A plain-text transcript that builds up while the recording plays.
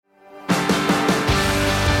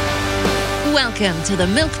Welcome to the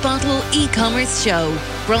Milk Bottle e-commerce show,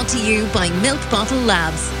 brought to you by Milk Bottle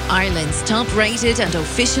Labs, Ireland's top-rated and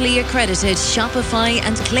officially accredited Shopify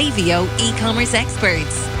and Klaviyo e-commerce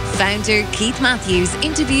experts. Founder Keith Matthews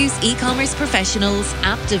interviews e-commerce professionals,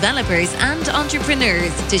 app developers and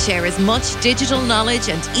entrepreneurs to share as much digital knowledge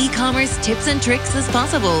and e-commerce tips and tricks as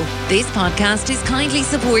possible. This podcast is kindly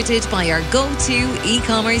supported by our go-to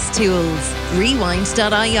e-commerce tools.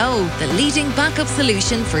 Rewind.io, the leading backup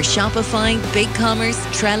solution for Shopify, BigCommerce,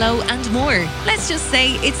 Trello and more. Let's just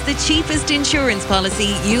say it's the cheapest insurance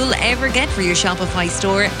policy you'll ever get for your Shopify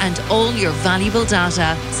store and all your valuable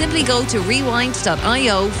data. Simply go to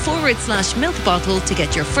rewind.io/milk bottle to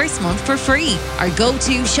get your first month for free. Our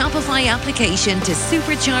go-to Shopify application to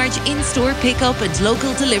supercharge in-store pickup and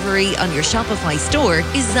local delivery on your Shopify store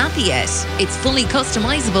is Zapiet. It's fully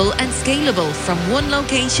customizable and scalable from one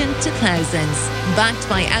location to thousands. Backed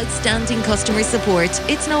by outstanding customer support,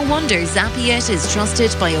 it's no wonder Zapiet is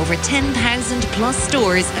trusted by over 10,000 plus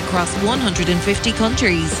stores across 150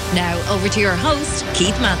 countries. Now over to your host,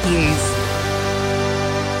 Keith Matthews.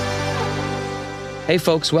 Hey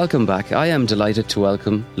folks, welcome back. I am delighted to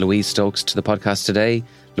welcome Louise Stokes to the podcast today.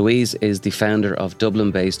 Louise is the founder of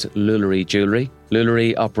Dublin-based Lulery Jewellery.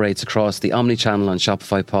 Lulery operates across the omni-channel on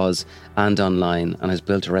Shopify POS and online and has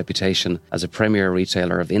built a reputation as a premier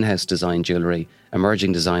retailer of in-house design jewellery,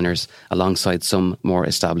 emerging designers alongside some more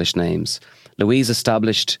established names. Louise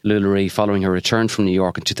established Lulery following her return from New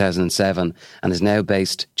York in 2007 and is now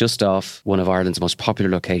based just off one of Ireland's most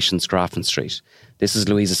popular locations, Grafton Street. This is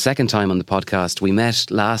Louise's second time on the podcast. We met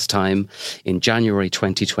last time in January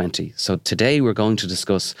 2020. So today we're going to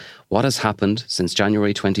discuss what has happened since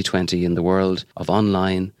January 2020 in the world of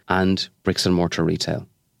online and bricks and mortar retail.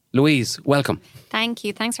 Louise, welcome. Thank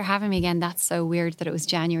you. Thanks for having me again. That's so weird that it was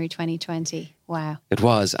January 2020. Wow. It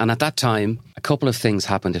was. And at that time, a couple of things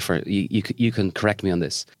happened. You can correct me on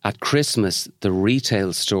this. At Christmas, the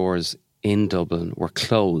retail stores in Dublin were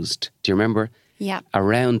closed. Do you remember? Yeah.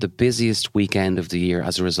 Around the busiest weekend of the year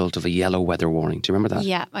as a result of a yellow weather warning. Do you remember that?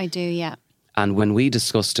 Yeah, I do, yeah. And when we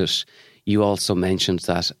discussed it, you also mentioned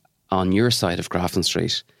that on your side of Grafton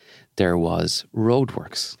Street, there was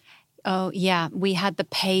roadworks. Oh, yeah. We had the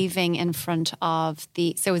paving in front of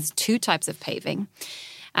so it was two types of paving.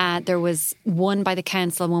 There was one by the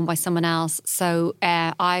council and one by someone else. So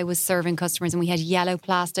I was serving customers and we had yellow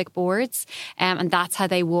plastic boards and that's how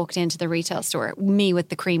they walked into the retail store. Me with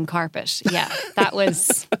the cream carpet. Yeah, that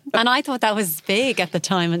was... and I thought that was big at the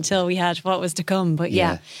time until we had what was to come. But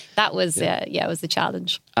that was, it was the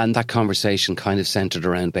challenge. And that conversation kind of centred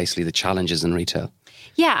around basically the challenges in retail.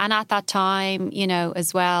 Yeah, and at that time,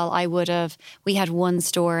 as well, we had one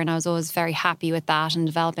store and I was always very happy with that and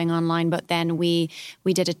developing online. But then we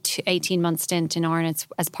did a 18-month stint in Arnott's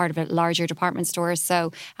as part of a larger department store.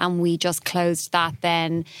 So, and we just closed that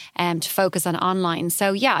then to focus on online.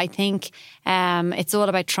 So, yeah, I think it's all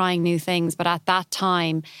about trying new things. But at that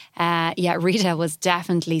time, retail was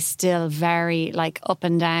definitely still very up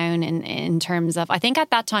and down in terms of, I think at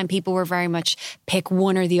that time people were very much pick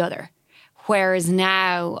one or the other. Whereas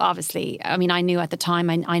now, obviously, I mean, I knew at the time,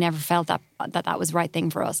 I never felt that was the right thing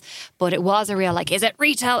for us. But it was a real, is it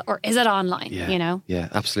retail or is it online, Yeah,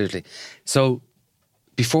 absolutely. So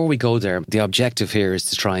before we go there, the objective here is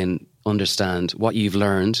to try and understand what you've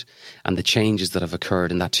learned and the changes that have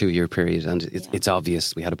occurred in that 2-year period. And it's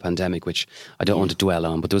obvious we had a pandemic, which I don't want to dwell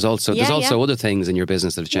on, but there's also other things in your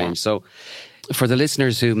business that have changed. So for the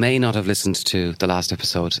listeners who may not have listened to the last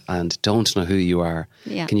episode and don't know who you are,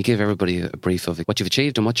 can you give everybody a brief of what you've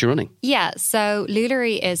achieved and what you're running? Yeah, so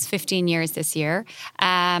Lulery is 15 years this year.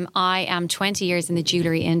 I am 20 years in the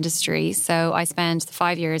jewellery industry. So I spent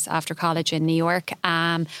 5 years after college in New York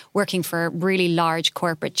working for really large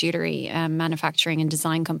corporate jewellery manufacturing and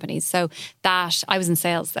design companies. So that, I was in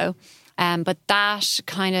sales though, but that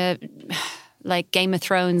kind of... Game of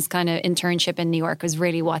Thrones kind of internship in New York was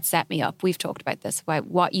really what set me up. We've talked about this, about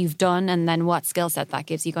what you've done and then what skill set that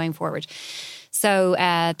gives you going forward. So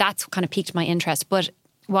that's kind of piqued my interest. But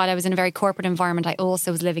while I was in a very corporate environment, I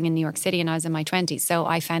also was living in New York City and I was in my 20s. So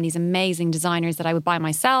I found these amazing designers that I would buy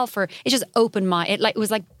myself, or it just opened it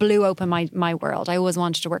was like blew open my world. I always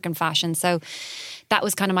wanted to work in fashion. So that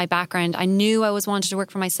was kind of my background. I knew I always wanted to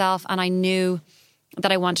work for myself and I knew that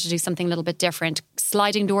I wanted to do something a little bit different.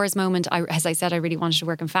 Sliding doors moment, as I said, I really wanted to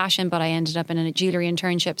work in fashion, but I ended up in a jewellery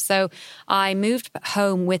internship. So I moved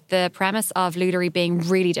home with the premise of Lulery being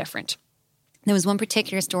really different. There was one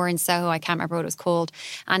particular store in Soho, I can't remember what it was called,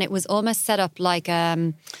 and it was almost set up like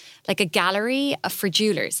a gallery for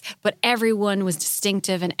jewellers, but everyone was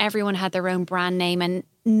distinctive and everyone had their own brand name, and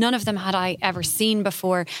none of them had I ever seen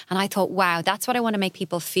before. And I thought, wow, that's what I want to make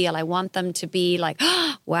people feel. I want them to be like,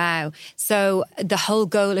 oh, wow. So the whole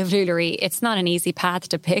goal of Lulery, it's not an easy path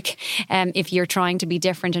to pick. If you're trying to be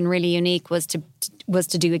different and really unique, was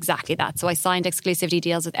to do exactly that. So I signed exclusivity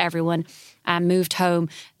deals with everyone, moved home,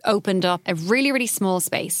 opened up a really, really small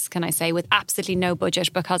space, can I say, with absolutely no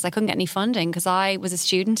budget because I couldn't get any funding because I was a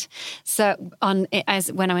student. So when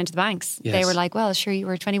I went to the banks, they were like, well, sure, you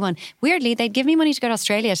were 21. Weirdly, they'd give me money to go to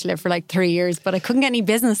Australia to live for like 3 years, but I couldn't get any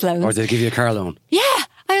business loans. Or they'd give you a car loan. Yeah.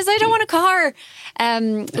 I don't want a car.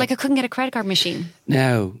 I couldn't get a credit card machine.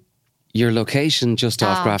 Now, your location just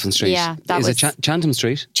off Grafton Street. Yeah. Is it Chatham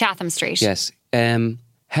Street? Chatham Street. Yes.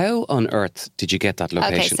 How on earth did you get that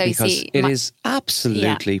location? Okay, so because it is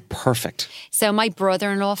absolutely perfect. So my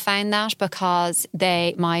brother-in-law found that because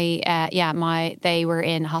they were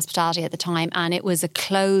in hospitality at the time, and it was a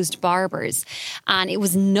closed Barbers, and it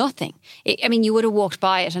was nothing. You would have walked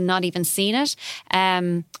by it and not even seen it.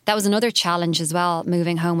 That was another challenge as well.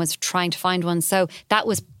 Moving home was trying to find one. So that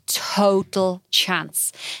was total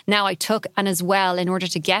chance. Now and as well, in order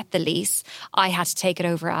to get the lease, I had to take it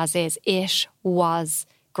over as is. It was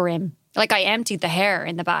grim. Like I emptied the hair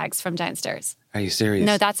in the bags from downstairs. Are you serious?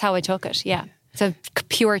 No, that's how I took it. Yeah. So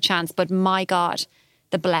pure chance, but my God,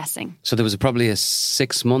 the blessing. So there was probably a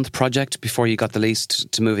 6-month project before you got the lease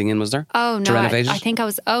to moving in, was there? Oh no, to renovate it? I think I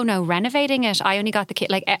was. Oh no, renovating it. I only got the key.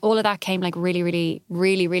 Like all of that came like really, really,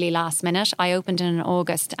 really, really last minute. I opened it in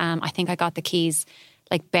August. I think I got the keys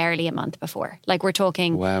like barely a month before. Like we're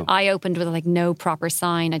talking, wow. I opened with like no proper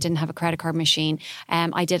sign. I didn't have a credit card machine.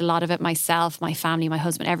 I did a lot of it myself, my family, my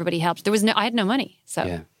husband, everybody helped. I had no money. So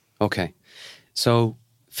yeah. Okay. So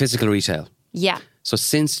physical retail. Yeah. So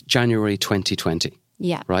since January 2020.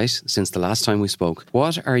 Yeah. Right? Since the last time we spoke.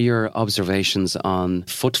 What are your observations on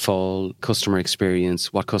footfall, customer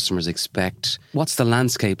experience, what customers expect? What's the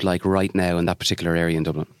landscape like right now in that particular area in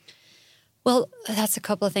Dublin? Well, that's a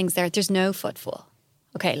couple of things there. There's no footfall.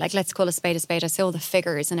 Okay, like let's call a spade a spade. I see all the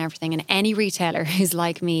figures and everything, and any retailer who's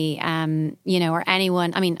like me, or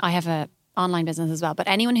anyone, I have a online business as well, but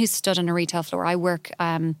anyone who's stood on a retail floor, I work,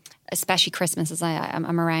 especially Christmas as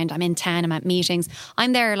I'm around, I'm in town, I'm at meetings,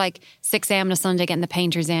 I'm there like 6 a.m. on a Sunday getting the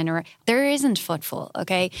painters in, or there isn't footfall,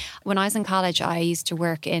 okay? When I was in college, I used to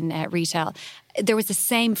work in retail. There was the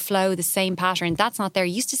same flow, the same pattern. That's not there.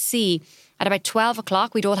 You used to see at about 12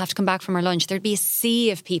 o'clock, we'd all have to come back from our lunch. There'd be a sea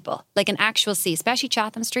of people, like an actual sea, especially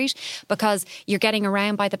Chatham Street, because you're getting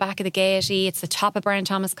around by the back of the Gaiety. It's the top of Brown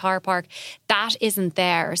Thomas car park. That isn't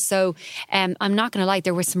there. So I'm not going to lie,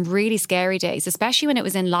 there were some really scary days, especially when it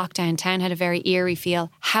was in lockdown. Town had a very eerie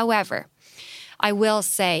feel. However, I will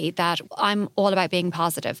say that I'm all about being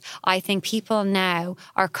positive. I think people now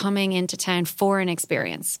are coming into town for an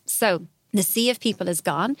experience. So the sea of people is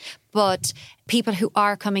gone, but people who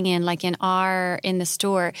are coming in, like in the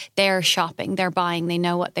store, they're shopping, they're buying, they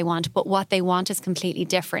know what they want, but what they want is completely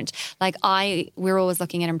different. Like we're always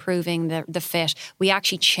looking at improving the fit. We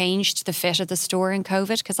actually changed the fit of the store in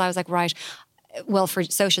COVID because I was like, right, well, for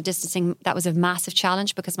social distancing, that was a massive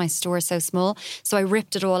challenge because my store is so small. So I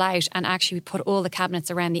ripped it all out and actually put all the cabinets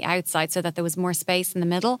around the outside so that there was more space in the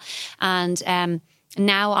middle. And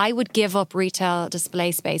now I would give up retail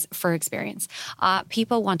display space for experience.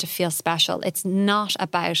 People want to feel special. It's not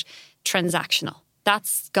about transactional.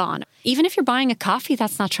 That's gone. Even if you're buying a coffee,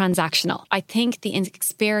 that's not transactional. I think the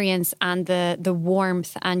experience and the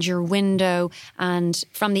warmth and your window, and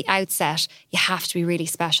from the outset, you have to be really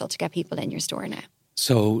special to get people in your store now.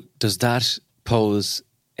 So does that pose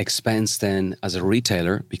expense then as a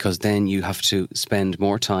retailer, because then you have to spend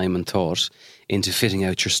more time and thought into fitting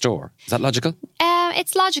out your store? Is that logical?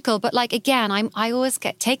 It's logical, but like again, I always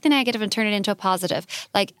take the negative and turn it into a positive.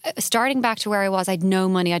 Like starting back to where I was, I had no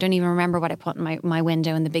money. I don't even remember what I put in my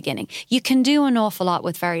window in the beginning. You can do an awful lot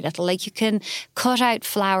with very little. Like you can cut out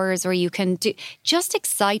flowers, or you can just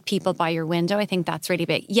excite people by your window. I think that's really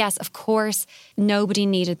big. Yes, of course, nobody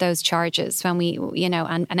needed those charges when we,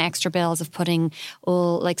 and extra bills of putting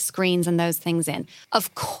all like screens and those things in.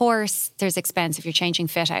 Of course, there's expense if you're changing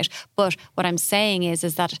fit out. But what I'm saying is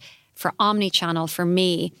that for omnichannel, for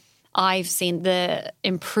me, I've seen the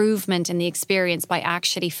improvement in the experience by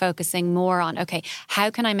actually focusing more on, okay, how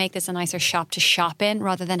can I make this a nicer shop to shop in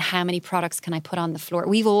rather than how many products can I put on the floor?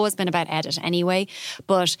 We've always been about edit anyway,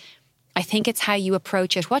 but I think it's how you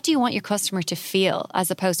approach it. What do you want your customer to feel as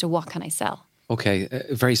opposed to what can I sell? Okay,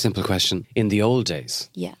 a very simple question. In the old days,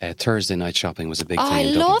 Thursday night shopping was a big thing I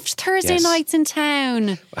in Dublin. loved Thursday nights in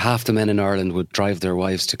town. Half the men in Ireland would drive their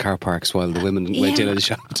wives to car parks while the women went in and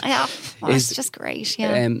shopped. Yeah, it's just great,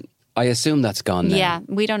 I assume that's gone now. Yeah,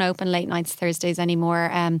 we don't open late nights Thursdays anymore.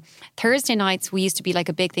 Thursday nights, we used to be like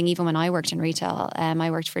a big thing even when I worked in retail.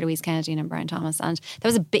 I worked for Louise Kennedy and Brian Thomas, and there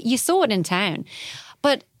was a bit, you saw it in town.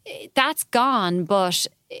 But that's gone, but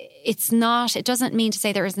it doesn't mean to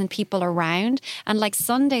say there isn't people around. And like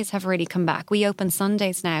Sundays have really come back. We open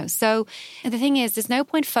Sundays now. So the thing is, there's no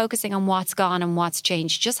point focusing on what's gone and what's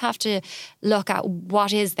changed. You just have to look at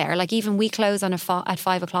what is there. Like even we close at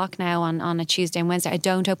 5 o'clock now on a Tuesday and Wednesday. I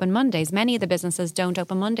don't open Mondays. Many of the businesses don't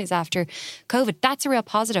open Mondays after COVID. That's a real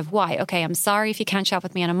positive. Why? Okay, I'm sorry if you can't shop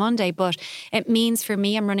with me on a Monday, but it means for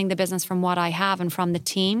me, I'm running the business from what I have and from the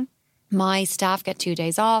team. My staff get 2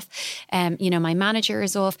 days off. My manager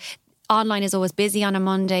is off. Online is always busy on a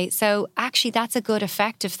Monday. So actually that's a good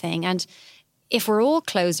effective thing. And if we're all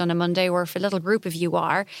closed on a Monday, or if a little group of you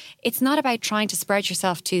are, it's not about trying to spread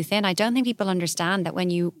yourself too thin. I don't think people understand that when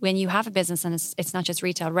you have a business, and it's not just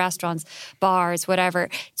retail, restaurants, bars, whatever,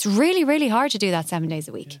 it's really, really hard to do that 7 days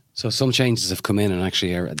a week. So some changes have come in and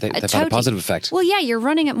actually they've had a positive effect. Well, yeah, you're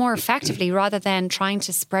running it more effectively rather than trying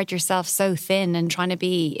to spread yourself so thin and trying to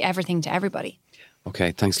be everything to everybody.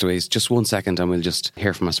 Okay, thanks, Louise. Just 1 second and we'll just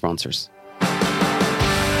hear from our sponsors.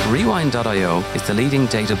 Rewind.io is the leading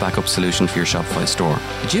data backup solution for your Shopify store.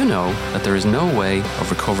 Did you know that there is no way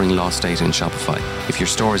of recovering lost data in Shopify? If your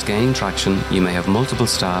store is gaining traction, you may have multiple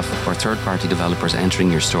staff or third-party developers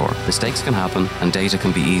entering your store. Mistakes can happen and data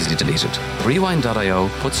can be easily deleted. Rewind.io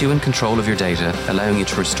puts you in control of your data, allowing you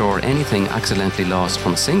to restore anything accidentally lost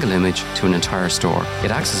from a single image to an entire store.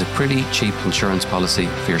 It acts as a pretty cheap insurance policy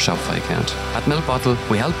for your Shopify account. At Milk Bottle,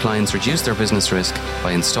 we help clients reduce their business risk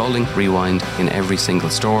by installing Rewind in every single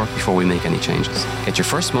store before we make any changes. Get your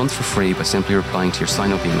first month for free by simply replying to your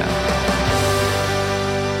sign-up email.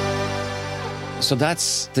 So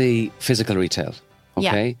that's the physical retail,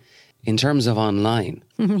 okay? Yeah. In terms of online,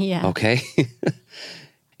 okay?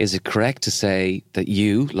 Is it correct to say that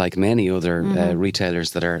you, like many other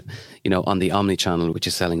retailers that are, on the omni-channel, which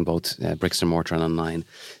is selling both bricks and mortar and online,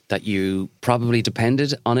 that you probably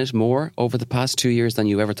depended on it more over the past 2 years than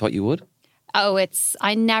you ever thought you would?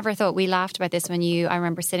 I never thought, we laughed about this I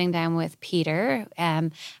remember sitting down with Peter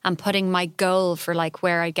and putting my goal for like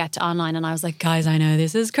where I get to online. And I was like, guys, I know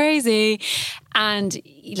this is crazy. And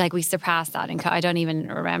like we surpassed that. And I don't even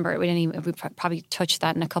remember. We probably touched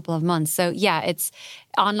that in a couple of months. So yeah,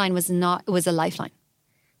 online was a lifeline.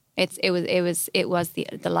 It was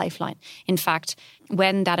the lifeline. In fact,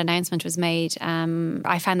 when that announcement was made,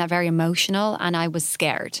 I found that very emotional and I was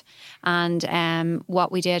scared. And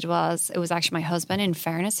what we did was, it was actually my husband, in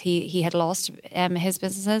fairness, he had lost his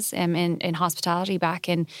businesses in hospitality back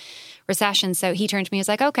in recession. So he turned to me and was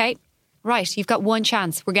like, okay, right, you've got one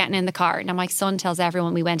chance. We're getting in the car. Now, my son tells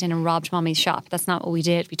everyone we went in and robbed Mommy's shop. That's not what we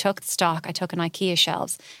did. We took the stock. I took an IKEA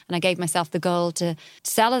shelves and I gave myself the goal to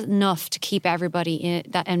sell enough to keep everybody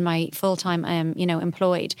in my full-time,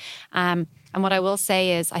 employed. And what I will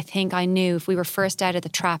say is, I think I knew if we were first out of the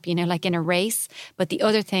trap, like in a race. But the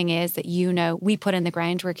other thing is that, we put in the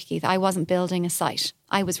groundwork, Keith. I wasn't building a site.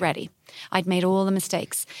 I was ready. I'd made all the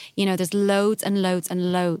mistakes. There's loads and loads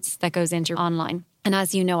and loads that goes into online. And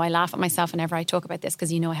as you know, I laugh at myself whenever I talk about this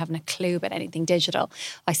because I haven't a clue about anything digital.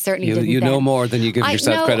 I certainly didn't. You know more than you give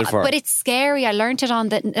yourself credit for. But it's scary. I learned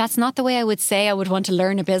it that's not the way I would say I would want to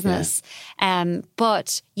learn a business. Yeah.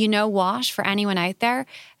 But you know what? For anyone out there,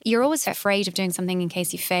 you're always afraid of doing something in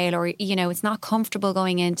case you fail, or, it's not comfortable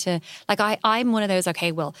going into, like, I'm one of those,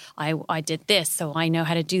 okay, well, I did this, so I know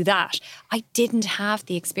how to do that. I didn't have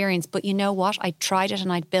the experience, but you know what? I tried it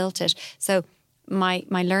and I built it. So my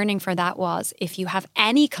learning for that was, if you have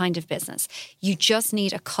any kind of business, you just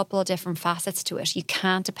need a couple of different facets to it. You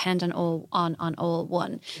can't depend on all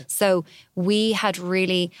one. So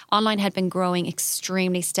online had been growing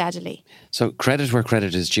extremely steadily. So credit where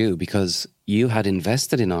credit is due, because you had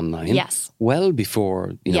invested in online well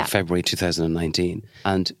before February 2019.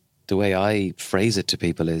 And the way I phrase it to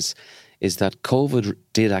people is that COVID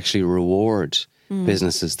did actually reward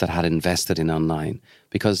businesses that had invested in online,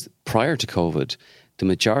 because prior to COVID, the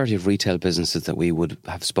majority of retail businesses that we would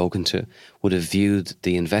have spoken to would have viewed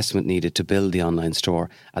the investment needed to build the online store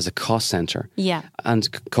as a cost centre. Yeah.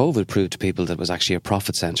 And COVID proved to people that it was actually a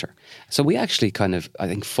profit centre. So we actually kind of, I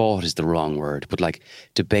think fought is the wrong word, but like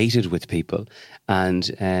debated with people. And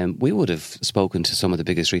we would have spoken to some of the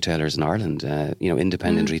biggest retailers in Ireland,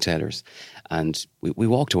 independent retailers. And we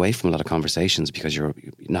walked away from a lot of conversations because you're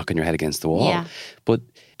knocking your head against the wall. Yeah. But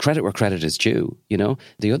credit where credit is due, you know.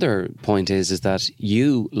 The other point is that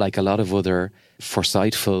you, like a lot of other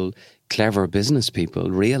foresightful, clever business people,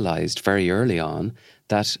 realised very early on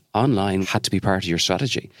that online had to be part of your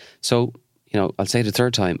strategy. So, you know, I'll say it a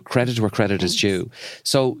third time, credit where credit is due.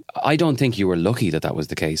 So I don't think you were lucky that was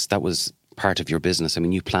the case. That was part of your business. I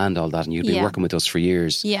mean, you planned all that and you'd been working with us for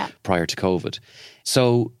years prior to COVID.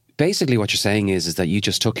 So basically what you're saying is that you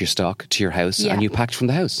just took your stock to your house and you packed from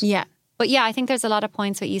the house. Yeah. But yeah, I think there's a lot of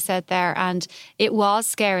points what you said there, and it was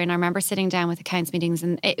scary. And I remember sitting down with accounts meetings,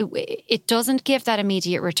 and it doesn't give that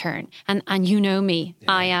immediate return. And you know me,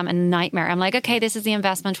 I am a nightmare. I'm like, okay, this is the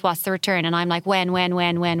investment. What's the return? And I'm like, when?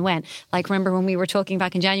 Like, remember when we were talking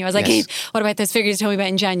back in January? I was like, hey, what about those figures you told me about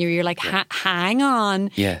in January? You're like, hang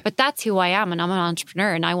on. Yeah. But that's who I am, and I'm an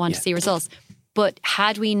entrepreneur, and I want to see results. But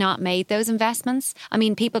had we not made those investments, I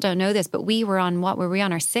mean, people don't know this, but we were on, what were we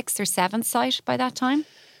on, our 6th or 7th site by that time?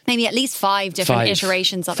 Maybe at least 5 different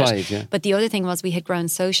iterations of it. Yeah. But the other thing was we had grown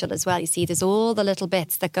social as well. You see, there's all the little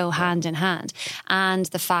bits that go hand in hand. And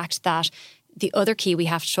the fact that the other key we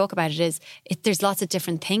have to talk about there's lots of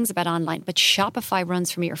different things about online, but Shopify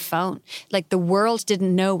runs from your phone. Like, the world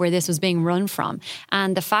didn't know where this was being run from.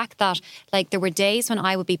 And the fact that, like, there were days when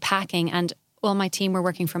I would be packing and all my team were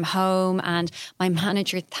working from home, and my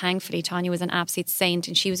manager, thankfully, Tanya, was an absolute saint,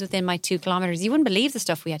 and she was within my 2 kilometres. You wouldn't believe the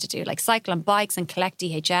stuff we had to do, like cycle on bikes and collect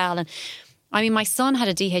DHL. And I mean, my son had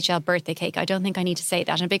a DHL birthday cake. I don't think I need to say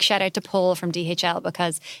that. And a big shout out to Paul from DHL,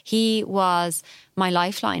 because he was my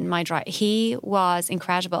lifeline, my drive. He was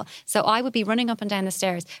incredible. So I would be running up and down the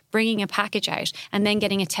stairs, bringing a package out, and then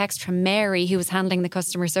getting a text from Mary, who was handling the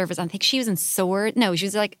customer service. I think she was in Sword. No, she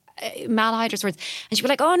was like Malahide or Swords. And she'd be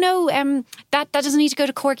like, oh no, that doesn't need to go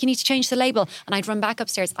to Cork. You need to change the label. And I'd run back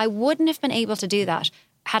upstairs. I wouldn't have been able to do that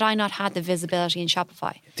had I not had the visibility in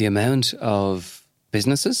Shopify. The amount of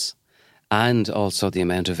businesses and also the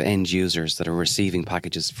amount of end users that are receiving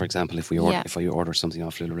packages, for example, if we order something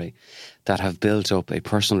off Lularay, that have built up a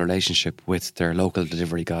personal relationship with their local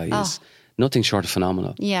delivery guys. Nothing short of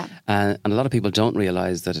phenomenal. Yeah. And a lot of people don't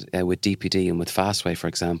realise that with DPD and with Fastway, for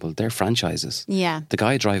example, they're franchises. Yeah. The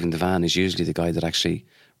guy driving the van is usually the guy that actually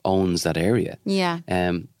owns that area. Yeah.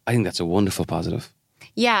 I think that's a wonderful positive.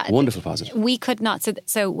 Yeah. Wonderful positive. We could not.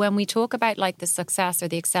 So when we talk about like the success or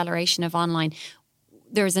the acceleration of online,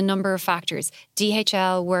 there's a number of factors.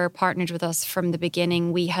 DHL were partnered with us from the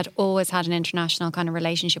beginning. We had always had an international kind of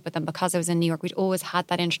relationship with them because I was in New York. We'd always had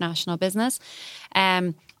that international business.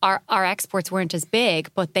 Our exports weren't as big,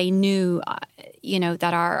 but they knew,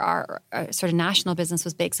 that our sort of national business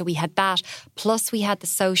was big. So we had that. Plus we had the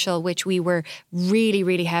social, which we were really,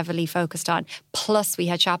 really heavily focused on. Plus we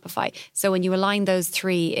had Shopify. So when you align those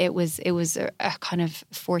 3, it was a kind of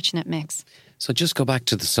fortunate mix. So just go back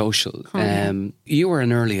to the social. You were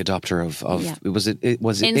an early adopter of was it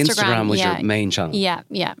Instagram was your main channel?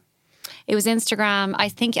 Yeah. It was Instagram. I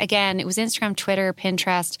think, again, it was Instagram, Twitter,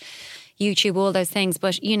 Pinterest, YouTube, all those things.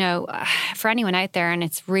 But, for anyone out there, and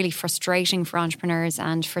it's really frustrating for entrepreneurs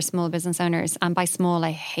and for small business owners, and by small,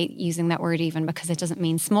 I hate using that word even because it doesn't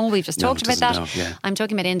mean small. We've just talked about that. No, yeah. I'm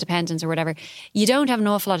talking about independence or whatever. You don't have an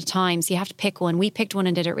awful lot of time, so you have to pick one. We picked one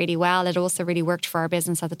and did it really well. It also really worked for our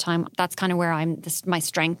business at the time. That's kind of where my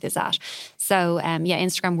strength is at. So,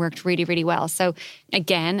 Instagram worked really, really well. So,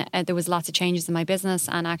 again, there was lots of changes in my business,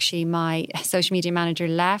 and actually my social media manager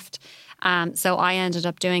left. So I ended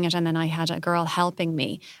up doing it, and then I had a girl helping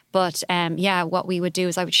me. But what we would do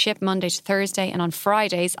is I would ship Monday to Thursday, and on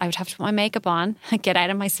Fridays I would have to put my makeup on, get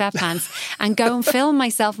out of my sweatpants and go and film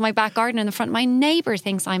myself in my back garden in the front. My neighbour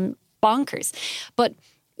thinks I'm bonkers. But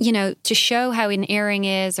to show how an earring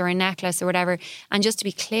is or a necklace or whatever, and just to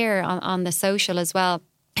be clear on the social as well,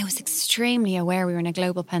 I was extremely aware we were in a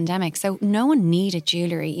global pandemic, so no one needed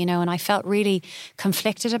jewellery, and I felt really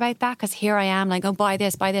conflicted about that because here I am like, oh, buy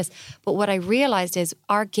this. But what I realised is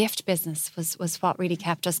our gift business was what really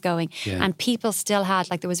kept us going. Yeah. And people still had,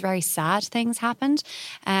 there was very sad things happened,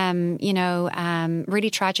 really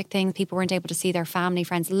tragic things. People weren't able to see their family,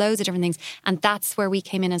 friends, loads of different things. And that's where we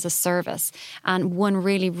came in as a service. And one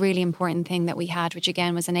really, really important thing that we had, which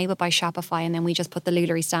again was enabled by Shopify, and then we just put the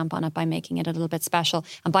Lularay stamp on it by making it a little bit special.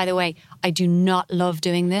 And by the way, I do not love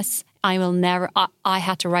doing this. I will never. I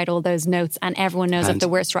had to write all those notes, and everyone knows I'm the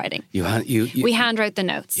worst writing. We handwrote the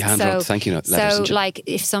notes. You handwrote thank you letters. So,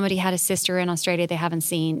 if somebody had a sister in Australia they haven't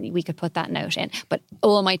seen, we could put that note in. But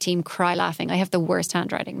all my team cry laughing. I have the worst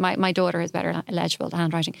handwriting. My daughter has better legible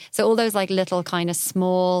handwriting. So all those little kind of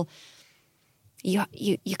small.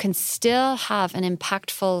 You can still have an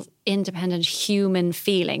impactful, independent human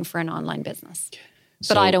feeling for an online business.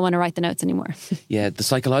 But I don't want to write the notes anymore. Yeah, the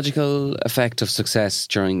psychological effect of success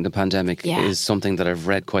during the pandemic is something that I've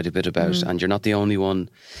read quite a bit about, and you're not the only one.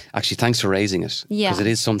 Actually, thanks for raising it, because it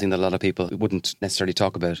is something that a lot of people wouldn't necessarily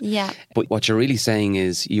talk about. Yeah. But what you're really saying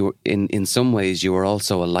is, in some ways, you were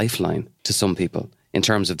also a lifeline to some people in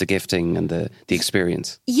terms of the gifting and the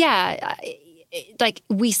experience. Yeah. Like,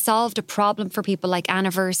 we solved a problem for people, like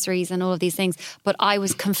anniversaries and all of these things, but I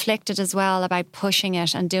was conflicted as well about pushing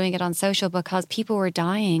it and doing it on social, because people were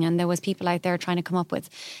dying and there was people out there trying to come up with,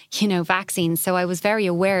 vaccines. So I was very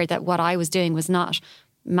aware that what I was doing was not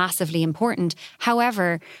massively important.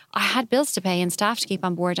 However, I had bills to pay and staff to keep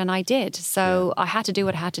on board, and I did. So I had to do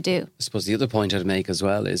what I had to do. I suppose the other point I'd make as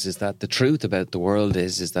well is that the truth about the world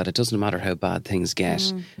is that it doesn't matter how bad things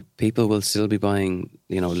get. People will still be buying,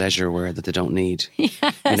 leisure wear that they don't need.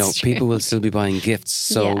 People will still be buying gifts.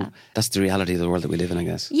 So that's the reality of the world that we live in, I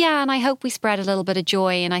guess. Yeah, and I hope we spread a little bit of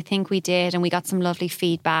joy, and I think we did, and we got some lovely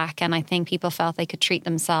feedback, and I think people felt they could treat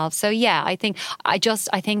themselves. So I think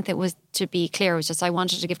that was, to be clear, it was just I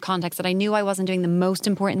wanted to give context that I knew I wasn't doing the most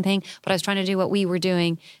important thing, but I was trying to do what we were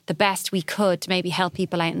doing the best we could to maybe help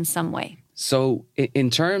people out in some way. So in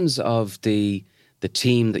terms of the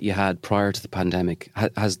team that you had prior to the pandemic,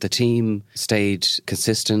 has the team stayed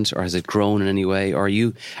consistent, or has it grown in any way? Or are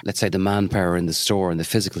you, let's say, the manpower in the store, in the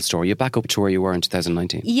physical store, you're back up to where you were in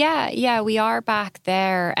 2019? Yeah, we are back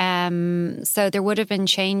there. So there would have been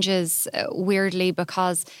changes, weirdly,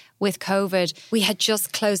 because with COVID, we had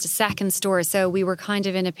just closed a second store. So we were kind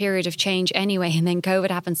of in a period of change anyway. And then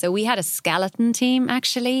COVID happened. So we had a skeleton team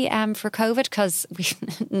actually for COVID, because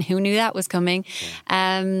who knew that was coming?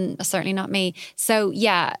 Certainly not me. So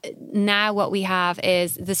now what we have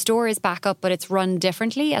is the store is back up, but it's run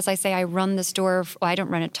differently. As I say, I run the store. I don't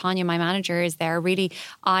run it. Tanya, my manager, is there. Really,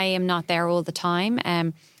 I am not there all the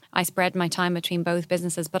time. I spread my time between both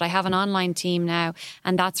businesses, but I have an online team now,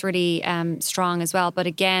 and that's really strong as well. But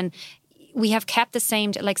again, we have kept the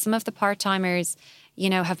same, like some of the part-timers,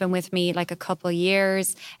 have been with me like a couple of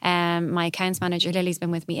years. My accounts manager, Lily's been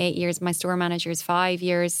with me 8 years. My store manager is 5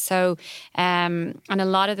 years. So, and a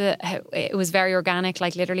lot of it was very organic.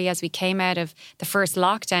 Like literally as we came out of the first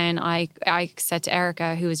lockdown, I said to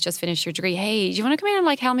Erica, who has just finished her degree, hey, do you want to come in and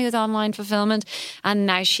like help me with online fulfillment? And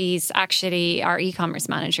now she's actually our e-commerce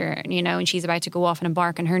manager, and she's about to go off and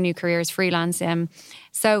embark on her new career as freelance.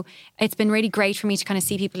 So it's been really great for me to kind of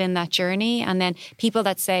see people in that journey, and then people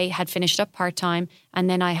that say had finished up part-time, and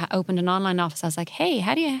then I opened an online office. I was like, hey,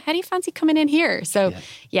 how do you fancy coming in here? So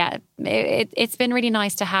it's been really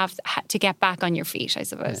nice to have to get back on your feet, I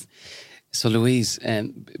suppose. So Louise,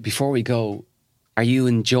 before we go, are you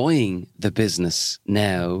enjoying the business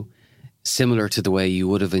now similar to the way you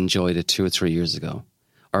would have enjoyed it 2 or 3 years ago?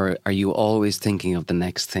 Or are you always thinking of the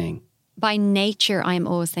next thing? By nature, I'm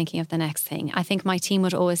always thinking of the next thing. I think my team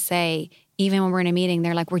would always say, even when we're in a meeting,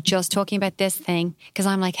 they're like, we're just talking about this thing. Because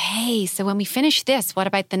I'm like, hey, so when we finish this, what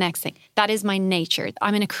about the next thing? That is my nature.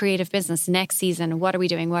 I'm in a creative business. Next season, what are we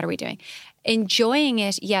doing? Enjoying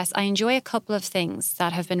it, yes, I enjoy a couple of things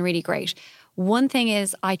that have been really great. One thing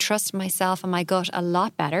is I trust myself and my gut a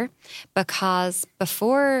lot better, because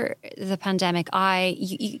before the pandemic,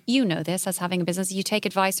 you know this as having a business, you take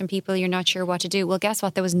advice from people, you're not sure what to do. Well, guess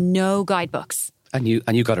what? There was no guidebooks. And you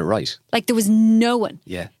got it right. Like there was no one.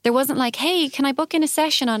 Yeah. There wasn't like, hey, can I book in a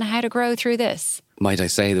session on how to grow through this? Might I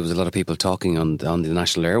say there was a lot of people talking on the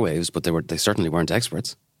national airwaves, but they certainly weren't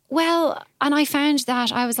experts. Well, and I found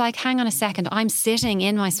that I was like, hang on a second, I'm sitting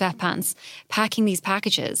in my sweatpants, packing these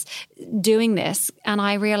packages, doing this. And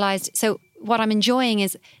I realized, so what I'm enjoying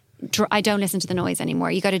is I don't listen to the noise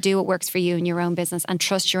anymore. You got to do what works for you in your own business and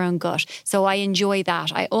trust your own gut. So I enjoy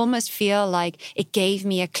that. I almost feel like it gave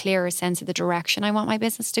me a clearer sense of the direction I want my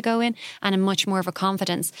business to go in, and a much more of a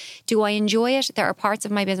confidence. Do I enjoy it? There are parts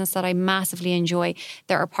of my business that I massively enjoy.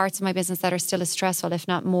 There are parts of my business that are still as stressful, if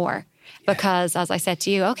not more. Because as I said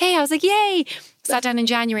to you, okay, I was like, yay. Sat down in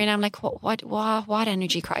January and I'm like, what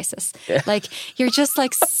energy crisis? Yeah. Like, you're just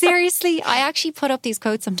like, seriously? I actually put up these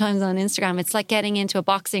quotes sometimes on Instagram. It's like getting into a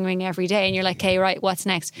boxing ring every day and you're like, okay, right, what's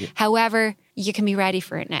next? Yeah. However, you can be ready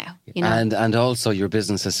for it now. You know? And also your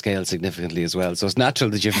business has scaled significantly as well. So it's natural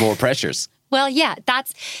that you have more pressures. Well, yeah,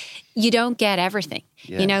 you don't get everything,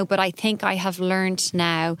 but I think I have learned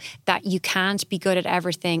now that you can't be good at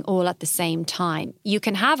everything all at the same time. You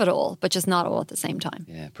can have it all, but just not all at the same time.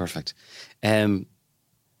 Yeah, perfect.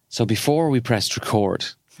 So before we pressed record,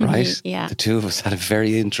 right? The two of us had a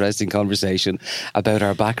very interesting conversation about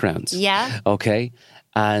our backgrounds. Yeah. Okay.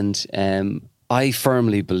 And I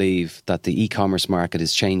firmly believe that the e-commerce market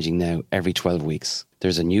is changing now every 12 weeks.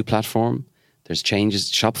 There's a new platform. There's changes.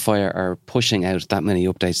 Shopify are pushing out that many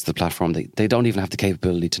updates to the platform. They don't even have the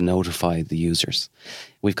capability to notify the users.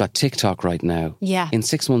 We've got TikTok right now. Yeah. In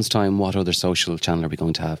 6 months' time, what other social channel are we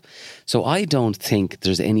going to have? So I don't think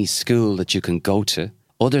there's any school that you can go to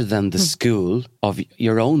other than the school of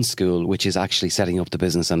your own school, which is actually setting up the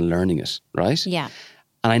business and learning it, right? Yeah.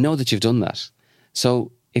 And I know that you've done that.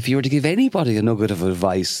 So if you were to give anybody a nugget of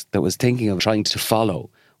advice that was thinking of trying to follow,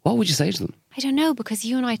 what would you say to them? I don't know, because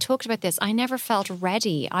you and I talked about this. I never felt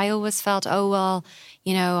ready. I always felt, oh, well,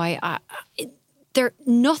 you know,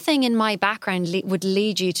 nothing in my background would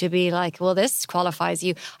lead you to be like, well, this qualifies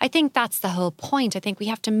you. I think that's the whole point. I think we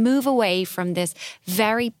have to move away from this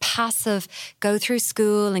very passive, go through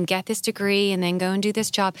school and get this degree and then go and do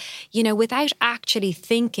this job, you know, without actually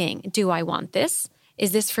thinking, do I want this?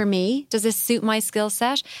 Is this for me? Does this suit my skill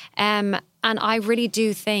set? And I really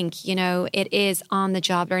do think, you know, it is on the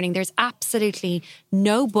job learning. There's absolutely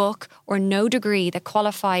no book or no degree that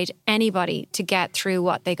qualified anybody to get through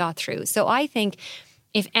what they got through. So I think,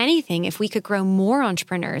 if anything, if we could grow more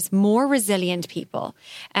entrepreneurs, more resilient people,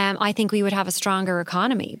 I think we would have a stronger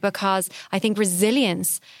economy, because I think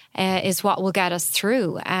resilience is what will get us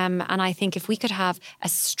through. And I think if we could have a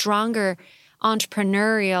stronger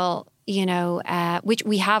entrepreneurial, you know, which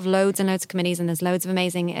we have loads and loads of committees and there's loads of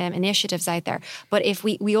amazing initiatives out there. But if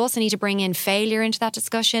we also need to bring in failure into that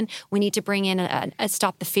discussion, we need to bring in a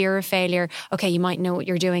stop the fear of failure. Okay, you might know what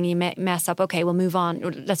you're doing, you mess up. Okay, we'll move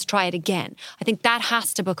on. Let's try it again. I think that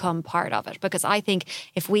has to become part of it, because I think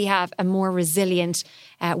if we have a more resilient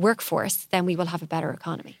workforce, then we will have a better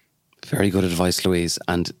economy. Very good advice, Louise.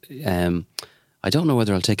 And I don't know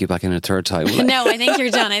whether I'll take you back in a third time. No, I think you're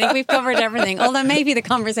done. I think we've covered everything. Although maybe the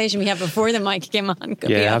conversation we had before the mic came on could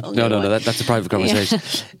be a whole new one. That's a private conversation.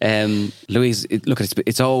 Yeah. Louise,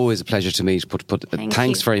 it's always a pleasure to meet. But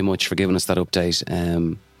thanks very much for giving us that update.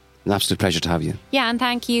 An absolute pleasure to have you. Yeah, and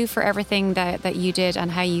thank you for everything that you did and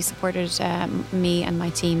how you supported me and my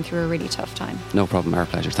team through a really tough time. No problem, our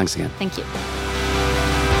pleasure. Thanks again. Thank you.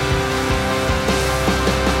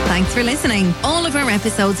 Thanks for listening. All of our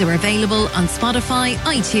episodes are available on Spotify,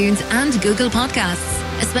 iTunes and Google Podcasts.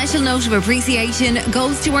 A special note of appreciation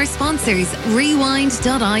goes to our sponsors,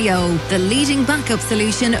 Rewind.io, the leading backup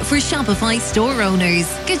solution for Shopify store owners.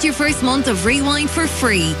 Get your first month of Rewind for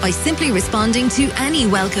free by simply responding to any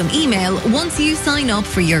welcome email once you sign up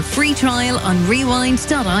for your free trial on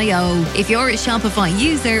Rewind.io. If you're a Shopify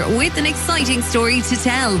user with an exciting story to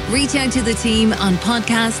tell, reach out to the team on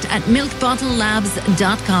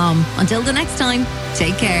podcast@milkbottlelabs.com. Until the next time,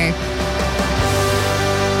 take care.